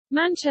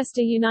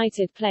Manchester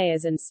United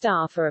players and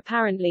staff are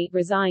apparently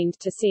resigned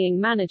to seeing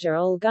manager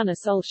Ole Gunnar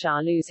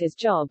Solskjaer lose his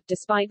job,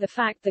 despite the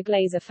fact the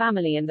Glazer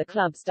family and the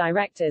club's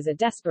directors are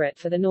desperate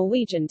for the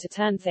Norwegian to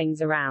turn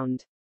things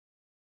around.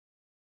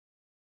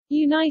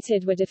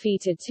 United were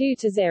defeated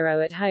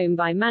 2-0 at home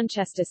by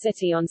Manchester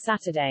City on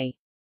Saturday.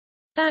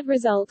 That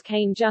result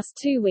came just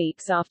 2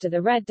 weeks after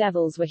the Red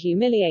Devils were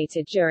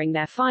humiliated during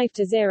their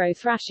 5-0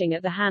 thrashing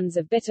at the hands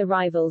of bitter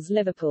rivals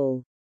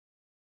Liverpool.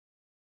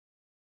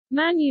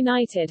 Man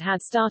United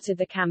had started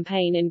the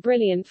campaign in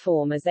brilliant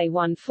form as they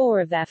won 4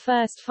 of their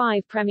first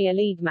 5 Premier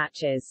League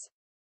matches.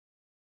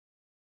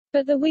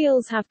 But the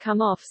wheels have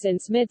come off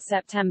since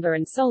mid-September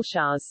and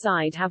Solskjaer's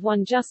side have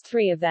won just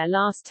 3 of their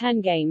last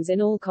 10 games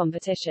in all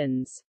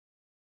competitions.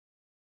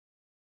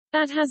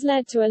 That has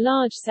led to a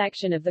large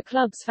section of the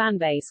club's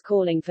fanbase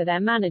calling for their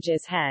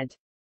manager's head.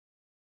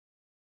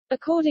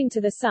 According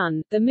to The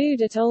Sun, the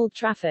mood at Old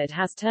Trafford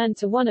has turned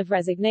to one of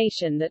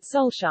resignation that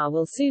Solskjaer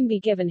will soon be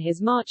given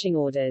his marching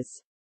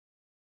orders.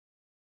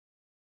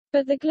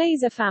 But the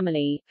Glazer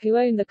family, who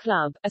own the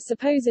club, are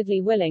supposedly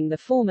willing the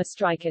former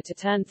striker to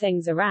turn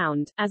things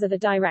around, as are the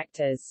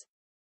directors.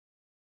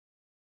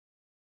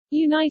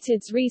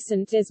 United's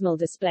recent dismal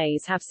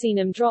displays have seen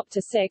them drop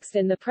to 6th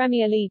in the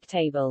Premier League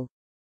table.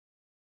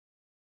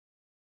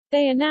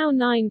 They are now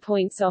 9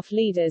 points off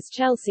leaders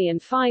Chelsea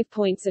and 5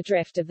 points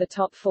adrift of the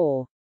top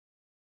 4.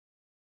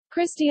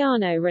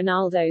 Cristiano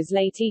Ronaldo's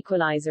late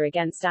equaliser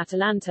against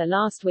Atalanta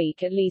last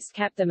week at least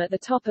kept them at the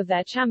top of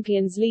their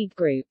Champions League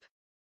group.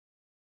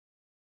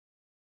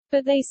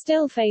 But they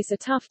still face a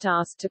tough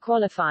task to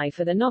qualify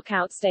for the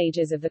knockout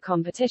stages of the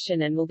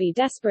competition and will be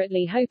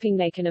desperately hoping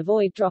they can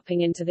avoid dropping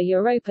into the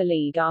Europa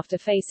League after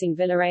facing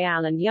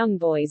Villarreal and Young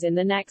Boys in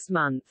the next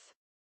month.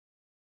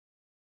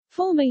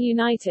 Former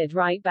United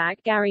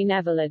right-back Gary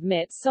Neville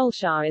admits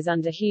Solskjaer is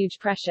under huge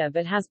pressure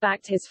but has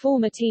backed his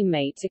former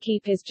teammate to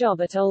keep his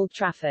job at Old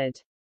Trafford.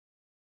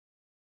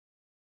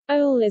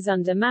 Ole is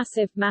under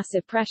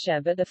massive pressure,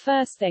 but the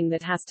first thing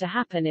that has to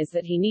happen is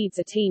that he needs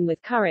a team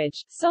with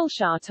courage,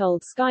 Solskjaer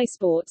told Sky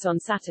Sports on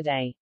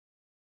Saturday.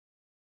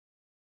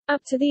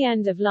 Up to the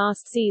end of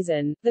last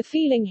season, the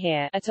feeling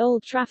here, at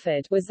Old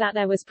Trafford, was that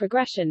there was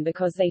progression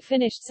because they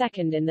finished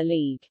second in the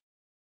league.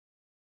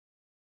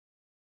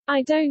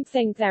 I don't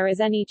think there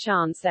is any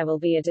chance there will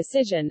be a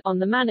decision on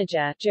the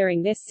manager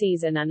during this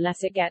season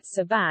unless it gets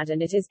so bad,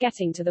 and it is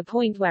getting to the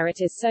point where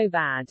it is so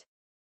bad.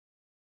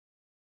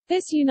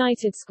 This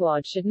United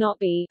squad should not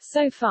be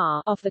so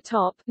far off the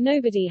top.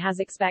 Nobody has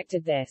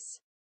expected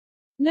this.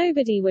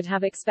 Nobody would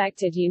have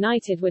expected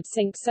United would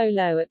sink so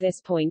low at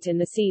this point in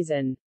the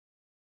season.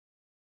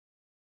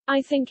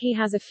 I think he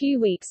has a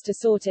few weeks to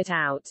sort it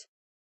out.